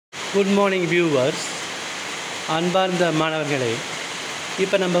Good morning viewers, அன்பார்ந்த மாணவர்களே.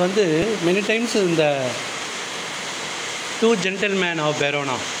 இப்போ நம்ம மெனி டைம்ஸ் இந்த டூ ஜென்டில்மேன் ஆஃப்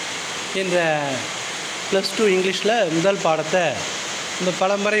வெரோனா என்ற +2 இங்கிலீஷில் முதல் பாடத்தை இந்த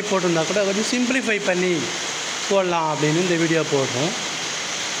பல முறை போட்டிருந்தா கூட கொஞ்சம் சிம்பிளிஃபை பண்ணி போடலாம் அப்படின்னு இந்த வீடியோ போடுறோம்.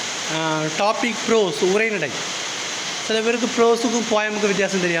 டாபிக் ப்ரோஸ், உரைநடை. சில பேருக்கு ப்ரோஸுக்கும் போயமுக்கும்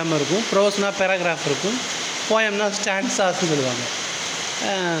வித்தியாசம் தெரியாமல் இருக்கும். ப்ரோஸ்னால் பேராகிராஃப் இருக்கும், போயம்னா ஸ்டான்ஸாஸ்ன்னு சொல்லுவாங்க.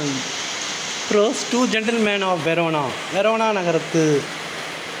 Pros, two gentleman of Verona. Verona நகரத்து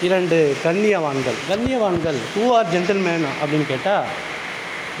 2 கண்ணியவான்கள். ஹூ ஆர் ஜென்டில்மேன் அப்படின்னு கேட்டால்,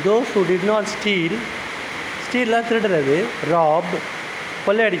 தோஸ் ஹூ டிட் நாட் ஸ்டீல்லாம் திருடுறது, ராப்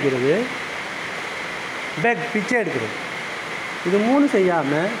கொள்ளையடிக்கிறது, பெக் பிச்சை எடுக்கிறது, இது 3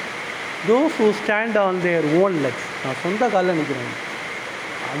 செய்யாமல் those who stand on their own Lex, நான் சொந்த காலில் நிற்கிறேன்,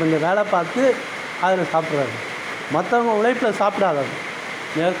 அவங்க வேலை பார்த்து அதில் சாப்பிட்றாரு, மற்றவங்க உழைப்பில் சாப்பிடாதவங்க,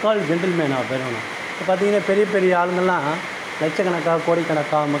 தேர் கால்ட் ஜென்டில்மேன் ஆஃப் வெரோனா. இப்போ பார்த்தீங்கன்னா பெரிய பெரிய ஆளுங்கள்லாம் லட்சக்கணக்காக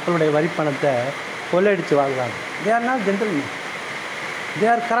கோடிக்கணக்காக மக்களுடைய வரி பணத்தை கொள்ளையடித்து வாழ்கிறாங்க. They are not gentleman, they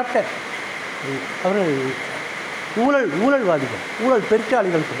are corrupted. அவர்கள் ஊழல்வாதிகள், ஊழல்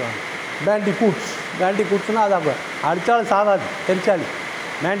பெருச்சாளிகள் சொல்கிறாங்க. பேண்டிகூட்ஸ்னால் அது அடித்தாலும் சாகாது பெருச்சாளி,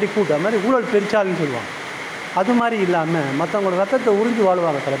 பேண்டிகூட். அது மாதிரி ஊழல் பெருச்சாளின்னு சொல்லுவாங்க. அது மாதிரி இல்லாமல் மற்றவங்களோட ரத்தத்தை உறிஞ்சி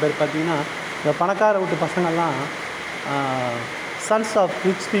வாழ்வாங்க. சில பேர் பார்த்திங்கன்னா இந்த பணக்கார வீட்டு பசங்கள்லாம் சன்ஸ் ஆஃப்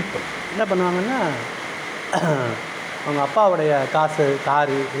ரிச் பீப்புள் என்ன பண்ணுவாங்கன்னா, அவங்க அப்பாவுடைய காசு,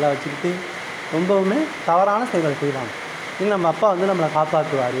 காரு இதெல்லாம் வச்சுக்கிட்டு ரொம்பவுமே தவறான செயல்களை செய்வாங்க. இல்லை நம்ம அப்பா நம்மளை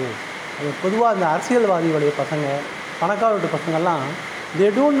காப்பாற்றுவார். அது பொதுவாக அந்த அரசியல்வாதிகளுடைய பசங்க, பணக்கார வீட்டு பசங்கள்லாம் they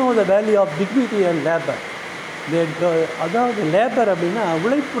don't know the value of dignity and labour. அதாவது லேபர் அப்படின்னா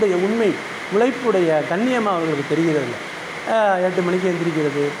உழைப்புடைய உண்மை, உழைப்புடைய கண்ணியமாக அவர்களுக்கு தெரிகிறது. 8 மணிக்கு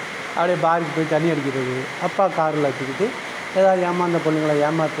எந்திரிக்கிறது, அப்படியே பாருக்கு போய் தண்ணி அடிக்கிறது, அப்பா காரில் வச்சுக்கிட்டு ஏதாவது ஏமாந்த பொண்ணுங்களை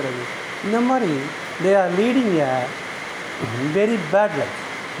ஏமாத்துறது, இந்த மாதிரி they are leading a very bad life,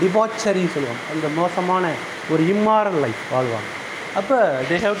 டிபாச்சரின்னு சொல்லுவாங்க. அந்த மோசமான ஒரு இம்மாரல் லைஃப் வாழ்வாங்க. அப்போ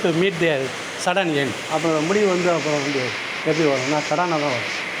they have to meet there sudden end. அப்புறம் முடிவு அப்புறம் எப்படி வரும்னா சடனாக தான் வரும்.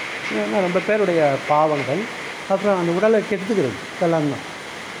 ஏன்னா ரொம்ப பேருடைய பாவங்கள், அப்புறம் அந்த உடலை கெடுத்துக்கிறது இதெல்லாம் தான்.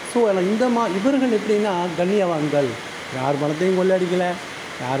 ஸோ இவர்கள் எப்படின்னா கண்ணியவான்கள், யார் பணத்தையும் கொள்ளையடிக்கலை,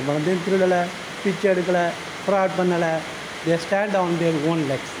 யார் பணத்தையும் திருடலை, பிச்சை எடுக்கலை, ஃப்ராட் பண்ணலை. தே stand on their own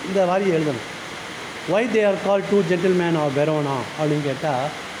Lex. இந்த மாதிரி எழுதணும். Why they are called two gentleman of Verona அப்படின்னு கேட்டால்,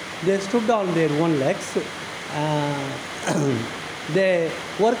 they stood on their own Lex, they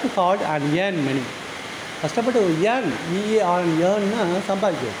work hard and earn மணி. கஷ்டப்பட்டு ஏர்ன்னா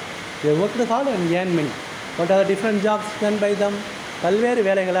சம்பாதிக்கிறது. தே work hard and earn money. What are different jobs done by them? பல்வேறு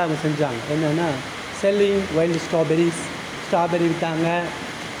வேலைகளை அவங்க செஞ்சாங்க. என்னென்னா selling wild strawberry விற்றாங்க,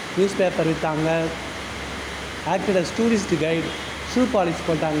 news paper விற்றாங்க, acted as tourist guide, shoe polish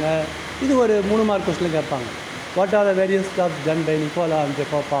போட்டாங்க. இது ஒரு 3 மார்க் கொஸ்டினில் கேட்பாங்க. What are the various jobs done by Nicolas and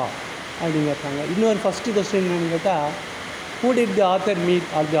ஜெகோபா அப்படின்னு கேட்பாங்க. இன்னொரு ஃபஸ்ட்டு கொஸ்டின் என்னென்னு கேட்டால், who did the author meet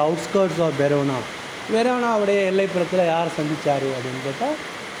R the outskirts of Verona? வெரோனாவுடைய எல்லைப்புறத்தில் யார் சந்தித்தார் அப்படின்னு கேட்டால்,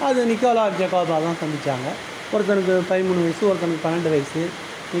 அது நிக்கோலா ஜெகோபா தான் சந்தித்தாங்க. ஒருத்தனுக்கு 13 வயசு, ஒருத்தனுக்கு 12 வயசு.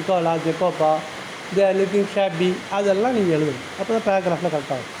 Nicolas ஜெகோபா, they are looking shoppy, அதெல்லாம் நீங்கள் எழுதணும். அப்போ தான் பேராகிராஃபில்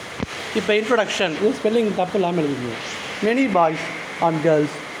கரெக்டாக இருக்கும். இப்போ இன்ட்ரொடக்ஷன், இது ஸ்பெல்லிங் தப்பு இல்லாமல் எழுதிங்க. Many boys and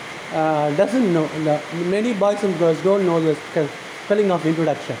girls many boys and girls don't know the spelling of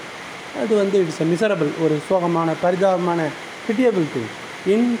introduction. அது இட்ஸ் மிசரபிள், ஒரு சோகமான பரிதாபமான பிட்டியபிள் திங்.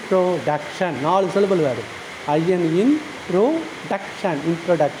 இன்ட்ரோடக்ஷன் 4 சிலபிள் வேறு.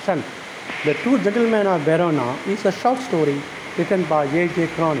 Introduction. The Two Gentlemen of Verona is a short story written by A.J.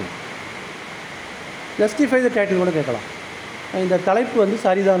 Crony. Justify the title கூட கேட்கலாம். இந்த தலைப்பு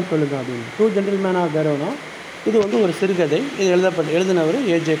சரிதான் சொல்லுங்க அப்படின்னு. டூ ஜென்டில்மேன் ஆஃப் வெரோனா, இது ஒரு சிறுகதை. இது எழுதினவர்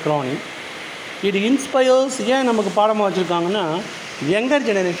ஏஜே கிரானி. இது இன்ஸ்பயர்ஸ். ஏன் நமக்கு பாடமாக வச்சுருக்காங்கன்னா, யங்கர்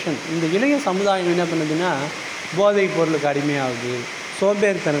ஜெனரேஷன், இந்த இளைய சமுதாயம் என்ன பண்ணுதுன்னா, போதைப் பொருளுக்கு அடிமையாகுது,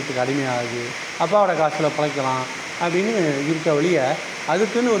 சோம்பேறித்தனத்துக்கு அடிமையாகுது, அப்பாவோட காசில் பழைக்கலாம் அப்படின்னு இருக்க வழிய,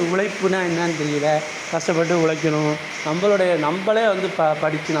 அதுக்குன்னு ஒரு உழைப்புனா என்னன்னு தெரியல, கஷ்டப்பட்டு உழைக்கணும், நம்மளே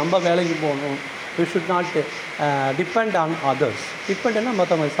படித்து நம்ம வேலைக்கு போகணும். We should not depend on others. டிபெண்ட்னா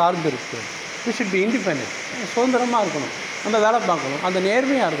மற்றவங்க சார்ந்து இருக்குது. We should be independent. சுதந்திரமாக இருக்கணும், நம்ம வேலை பார்க்கணும், அந்த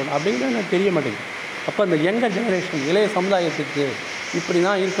நேர்மையாக இருக்கணும் அப்படிங்கிறது எனக்கு தெரிய மாட்டேங்குது. அப்போ அந்த யங்கர் ஜெனரேஷன், இளைய சமுதாயத்துக்கு இப்படி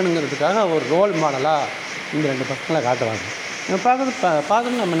தான் இருக்கணுங்கிறதுக்காக ஒரு ரோல் மாடலாக இந்த 2 பசங்களை காட்டுவாங்க.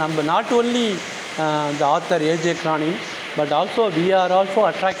 பார்க்குறது நம்ம not only the author A.J. Crony, but also we are also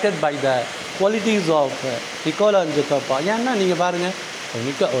attracted by the qualities of Nicola and Jacopa. ஏன்னா நீங்கள் பாருங்கள்,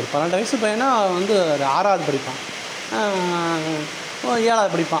 ஒரு 12 வயசு பையனா ஒரு 6வது படிப்பான், 7வது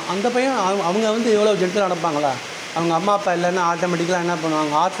படிப்பான். அந்த பையன் அவங்க எவ்வளோ ஜென்டிலாக நடப்பாங்களா? அவங்க அம்மா அப்பா இல்லைன்னா ஆட்டோமேட்டிக்கலாக என்ன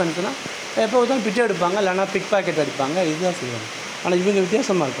பண்ணுவாங்க, ஆர்ஃபன்ஸ்னால் எப்போதும் பிச்சை எடுப்பாங்க, இல்லைன்னா பிக் பாக்கெட் அடிப்பாங்க, இதுதான் செய்வாங்க. ஆனால் இவங்க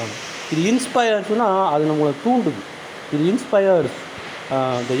வித்தியாசமாக இருக்காங்க. இது இன்ஸ்பயர்ஸ்னால் அது நம்மளை தூண்டுது. இது இன்ஸ்பயர்ஸ்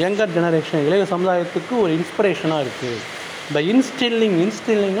இந்த யங்கர் ஜெனரேஷன், இளைய சமுதாயத்துக்கு ஒரு இன்ஸ்பிரேஷனாக இருக்குது. இந்த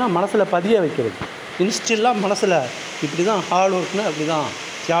இன்ஸ்டில்லிங்னா மனசில் பதிய வைக்கிறது. இன்ஸ்டில்லாம் மனசில் இப்படி தான், ஹார்ட் ஒர்க்னா அப்படி தான்,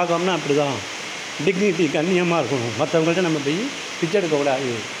 தியாகம்னா அப்படி தான், டிக்னிட்டி கண்ணியமாக இருக்கணும், மற்றவங்கள்ட்ட நம்ம போய் பிச்சை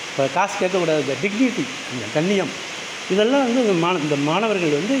எடுக்கக்கூடாது, இப்போ காசு கேட்கக்கூடாது, இந்த டிக்னிட்டி, இந்த கண்ணியம், இதெல்லாம் வந்து இந்த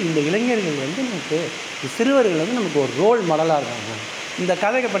மாணவர்கள் வந்து, இந்த இளைஞர்கள் வந்து நமக்கு, சிறுவர்கள் வந்து நமக்கு ஒரு ரோல் மாடலாக இருக்காங்க. இந்த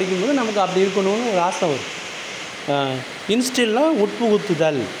கதையை படிக்கும்போது நமக்கு அப்படி இருக்கணும்னு ஒரு ஆசை வரும். இன்ஸ்டில்லாம்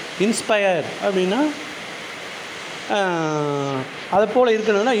உட்புகுத்துதல், இன்ஸ்பயர் அப்படின்னா அதை போல்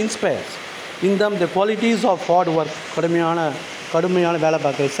இருக்கணும்னா இன்ஸ்பயர்ஸ். இந்த the qualities of hard work, கடுமையான வேலை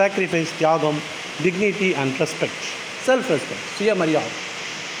பார்க்குறது, சாக்ரிஃபைஸ், தியாகம், dignity and respect, self respect, சுயமரியாதை.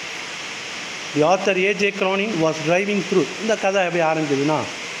 The author AJ க்ரானிங் was driving through. இந்த கதை எப்படி ஆரம்பிக்குதுன்னா,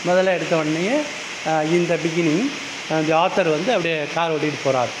 முதல்ல எடுத்த உடனே இந்த பிகினிங் தி ஆத்தர் வந்து அப்படியே கார் ஓட்டிகிட்டு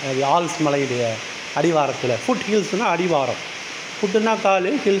போகிறார். அது ஆல்ஸ் மலையுடைய அடிவாரத்தில், ஃபுட் ஹில்ஸ்னால் அடிவாரம், ஃபுட்டுனா கால்,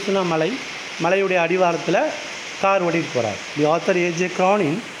 ஹில்ஸ்னால் மலையுடைய அடிவாரத்தில் கார் ஓட்டிகிட்டு போகிறார். The author AJ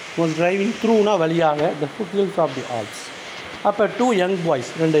க்ரானிங் was driving த்ரூனா வழியாக the food hills of the Alps. அப்போ 2 யங் பாய்ஸ்,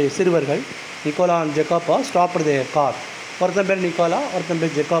 2 சிறுவர்கள், Nicolas and ஜெக்கோப்பா, stopped there car. ஒருத்தன் பேர் நிக்கோலா, ஒருத்தன்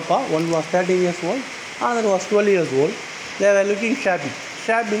பேர் ஜெக்கோப்பா. One was 13 years old, another was 12 years old. They were looking shabby.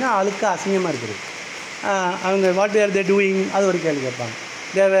 ஷாபின்னா அழுக்க அசிங்கமாக இருக்குது. அவங்க வாட் வேர் தே டூயிங், அது ஒரு கேள்வி கேட்பாங்க.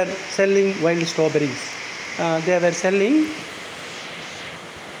 They were selling wild strawberries. They were selling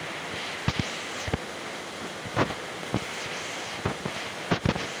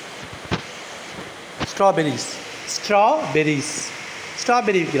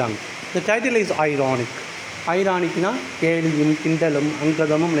strawberry விற்கிறாங்க. The title is ironic. ஐரானிக்னா கேலியும் கிண்டலும்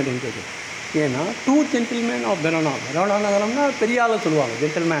அங்கதமும் நிறைந்தது. ஏன்னா 2 gentlemen of Verona, வெரோனா நகரம்னா பெரிய ஆளை சொல்லுவாங்க,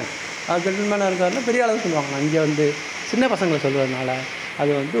 ஜென்டில்மேனாக இருக்காருன்னா பெரிய ஆளை சொல்லுவாங்க. இங்கே வந்து சின்ன பசங்களை சொல்கிறதுனால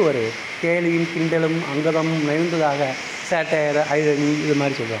அது வந்து ஒரு கேலியும் கிண்டலும் அங்கதமும் நிறைந்ததாக, சேட்டையர், ஐரணி, இது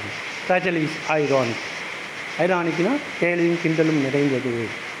மாதிரி சொல்லுவாங்க. Title is ironic. ஐரானிக்னா கேலியும் கிண்டலும் நிறைந்தது.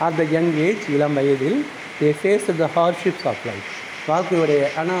 அட் த யங் ஏஜ், இளம் வயதில், தே face the hardships of life. வாழ்க்கையுடைய,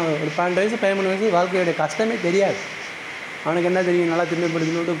 ஆனால் ஒரு 12 வயசு 13 வயசு வாழ்க்கையுடைய கஷ்டமே தெரியாது. அவனுக்கு என்ன தெரியும், நல்லா திரும்பி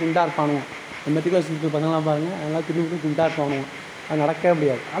பிடிக்கணுட்டு குண்டா இருப்பானுவோம். மெட்ரிகுலேஷன் ஸ்கூல் பசங்களாம் பாருங்கள், அதெல்லாம் திரும்பி குண்டா இருப்பானுவோம், அது நடக்கவே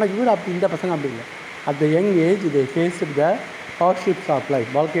முடியாது. ஆனால் இவர் அப்படி, இந்த பசங்க அப்படி இல்லை. At the young age they face the hardships of life.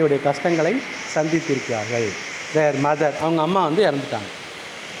 வாழ்க்கையுடைய கஷ்டங்களை சந்தித்திருக்கிறார்கள். தேர் மதர், அவங்க அம்மா வந்து இறந்துட்டாங்க.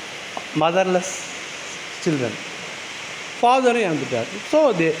 மதர்லெஸ் சில்ட்ரன். ஃபாதரும் இறந்துட்டார். So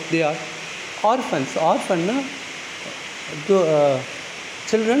they are orphans. ஆர்ஃபன்னா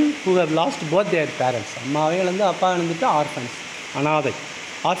children who have lost both their parents. அம்மாவே இழந்து அப்பா இழந்துட்டு ஆர்ஃபன்ஸ், அனாதை.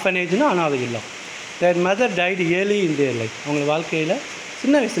 ஆர்ஃபனேஜ்னா அனாதை இல்லம். தேர் mother tight early in their life. அவங்க வாழ்க்கையில்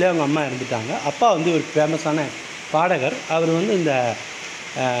சின்ன வயசுலேயே அவங்க அம்மா இறந்துட்டாங்க. அப்பா வந்து ஒரு ஃபேமஸான பாடகர். அவர் வந்து இந்த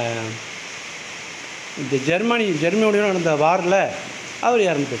ஜெர்மனியோட நடந்த வாரில் அவர்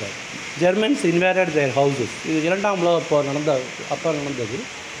இறந்துட்டார். ஜெர்மன்ஸ் இன்வேடட் தேர் ஹவுசஸ். இது 2ஆம் உலகப் போர் நடந்தது.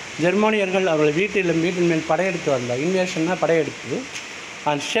 ஜெர்மானியர்கள் அவர்கள் வீட்டின் மேல் படையெடுத்து வந்தார். இன்வேஷன்னா படையெடுத்து.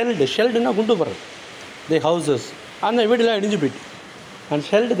 அண்ட் ஷெல்டுனா குண்டு போடுறது. தேர் ஹவுசஸ், அந்த வீடெலாம் இடிஞ்சு போயிட்டு. அண்ட்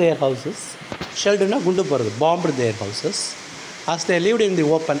ஷெல்டு தேர் ஹவுசஸ், ஷெல்டுனா குண்டு போடுறது, பாம்பு தேர் ஹவுசஸ். அஸ் தே லிவ்ட் இன் தி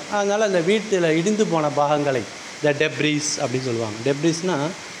ஓப்பன். அதனால் அந்த வீட்டில் இடிந்து போன பாகங்களை த டெப்ரீஸ் அப்படின்னு சொல்லுவாங்க. டெப்ரீஸ்னால்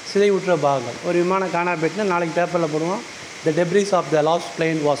சிதைவுற்ற பாகங்கள். ஒரு விமானம் காணா போயிட்டுனா நாளைக்கு பேப்பரில் போடுவோம், த debris of the last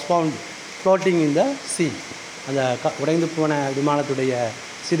plane was found floating இன் த சீ. அந்த உடைந்து போன விமானத்துடைய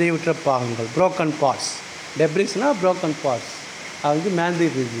சிதைவுற்ற பாகங்கள், புரோக்கன் பார்ட்ஸ். டெப்ரிஸ்னால் broken parts. அது வந்து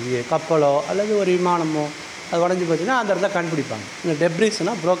மேந்திருக்கு, கப்பலோ அல்லது ஒரு விமானமோ அது உடஞ்சி போச்சுன்னா அந்த இடத்துல கண்டுபிடிப்பாங்க. இந்த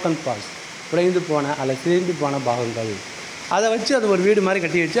டெப்ரிஸ்னால் புரோக்கன் பார்ட்ஸ், உடைந்து போன அல்லது சிதைந்து போன பாகங்கள். அதை வச்சு அது ஒரு வீடு மாதிரி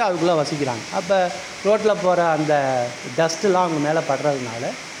கட்டி வச்சு அதுக்குள்ளே வசிக்கிறாங்க. அப்போ ரோட்டில் போகிற அந்த டஸ்ட்டுலாம் அவங்க மேலே படுறதுனால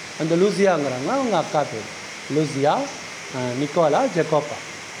அந்த லூசியாங்கிறாங்க அவங்க அக்கா பேர். Lucia, Nicolas, ஜெக்கோப்பா.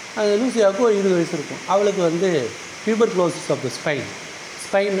 அந்த லூசியாவுக்கு ஒரு 20 வயசு இருக்கும். அவளுக்கு வந்து டியூபர்குலோசிஸ் ஆஃப் த ஸ்பைன்.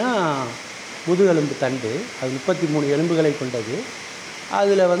 ஸ்பைன்னா முதுகெலும்பு தண்டு. அது 33 எலும்புகளை கொண்டது.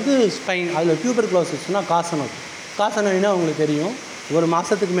 அதில் வந்து ஸ்பைன், அதில் டியூபர்குலோசிஸ்னால் காசநோய். காசநோய்னா உங்களுக்கு தெரியும், ஒரு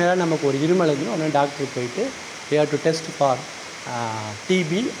மாதத்துக்கு மேலே நமக்கு ஒரு இருமல் இருந்தால் உடனே டாக்டருக்கு போயிட்டு டு டெஸ்ட் ஃபார்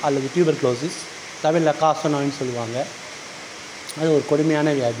டிபி அல்லது டியூபர்குலோசிஸ், தமிழில் காசநோயின்னு சொல்லுவாங்க. அது ஒரு கொடுமையான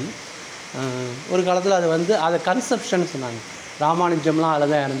வியாதி. ஒரு காலத்தில் அது வந்து அதை கன்செப்ஷன் சொன்னாங்க. ராமானுஜம்லாம்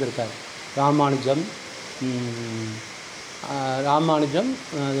அதில் தான் இறந்துருக்காரு. ராமானுஜம்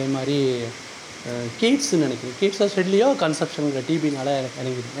அதே மாதிரி கீட்ஸ்ன்னு நினைக்கிறேன். கீட்ஸோ ஷெட்லியோ கன்செப்ஷனுங்கிற டிபினால்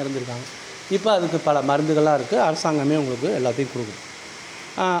இறந்துருக்காங்க. இப்போ அதுக்கு பல மருந்துகள்லாம் இருக்குது. அரசாங்கமே உங்களுக்கு எல்லாத்தையும் கொடுக்கும்.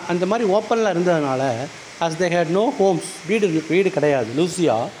 அந்த மாதிரி ஓப்பனில் இருந்ததுனால as they had no homes, வீடு கிடையாது.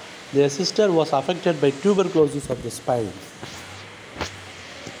 Lucia, their sister, was affected by tuberculosis of the spine.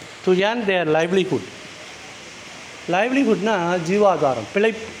 To earn their livelihood. லைவ்லிஹுட்னா ஜீவாதாரம்,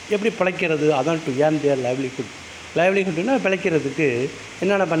 எப்படி பிழைக்கிறது, அதான் டு earn their livelihood. லைவ்லிஹுட்னா பிழைக்கிறதுக்கு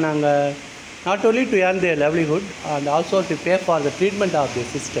என்னென்ன பண்ணாங்க? Not only to earn their livelihood and also to pay for the treatment of their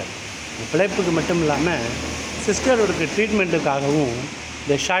sister. பிழைப்புக்கு மட்டும் இல்லாமல் சிஸ்டரோட ட்ரீட்மெண்ட்டுக்காகவும்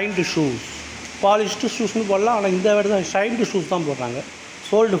இந்த shined shoes, polished ஷூஸ்னு போடலாம், ஆனால் இந்த விட தான் ஷைன்டு ஷூஸ் தான் போடுறாங்க.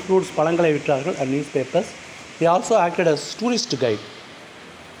 சோல்டு ஃப்ரூட்ஸ், பழங்களை விற்றார்கள் and news papers. They also acted as tourist guide.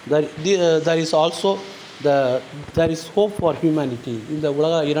 There is also there is hope for humanity. இந்த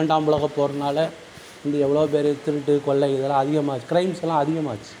இரண்டாம் உலக போகிறனால இந்த எவ்வளோ பேர் திருட்டு கொள்ளை இதெல்லாம் அதிகமாச்சு, க்ரைம்ஸ் எல்லாம்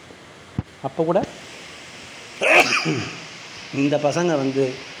அதிகமாச்சு. அப்போ கூட இந்த பசங்க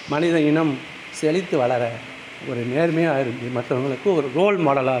மனித இனம் செழித்து வளர ஒரு நேர்மையாக இருந்து மற்றவங்களுக்கு ஒரு ரோல்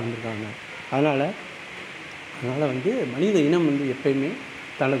மாடலாக இருந்திருக்காங்க. அதனால் மனித இனம் எப்பயுமே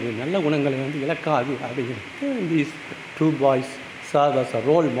தனது நல்ல குணங்களை இழக்காது அப்படிங்கிறது these two boys serve as a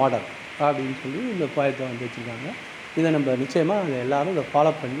role model அப்படின்னு சொல்லி இந்த பாயத்தை வச்சுருக்காங்க. இதை நம்ம நிச்சயமாக அதை எல்லோரும் இதை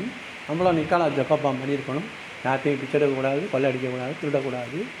ஃபாலோ பண்ணி நம்மளும் நிக்காலா ஜப்பாப்பாம் பண்ணியிருக்கணும். யார்ட்டையும் பிச்சை எடுக்கக்கூடாது, கொள்ளை அடிக்கக்கூடாது,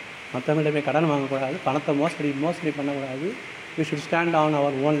 திருடக்கூடாது, மற்றவங்களிடமே கடன் வாங்கக்கூடாது, பணத்தை மோசடி பண்ணக்கூடாது. we should stand on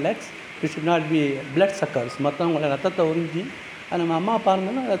our own legs. we should not be blood suckers. மற்றவங்கள ரத்தத்தை உறிஞ்சி அது நம்ம அம்மா அப்பா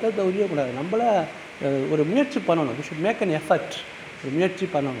இருந்தாலும் ரத்தத்தை உரியக்கூடாது. நம்மள ஒரு முயற்சி பண்ணணும். we should make an effort. ஒரு முயற்சி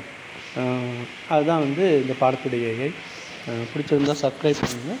பண்ணணும். அதுதான் இந்த பாடத்துடைய பிடிச்சிருந்தால் சப்ஸ்கிரைப்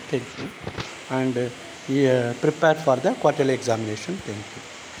பண்ணுங்கள். Thank you. And prepare for the quarterly examination. Thank you.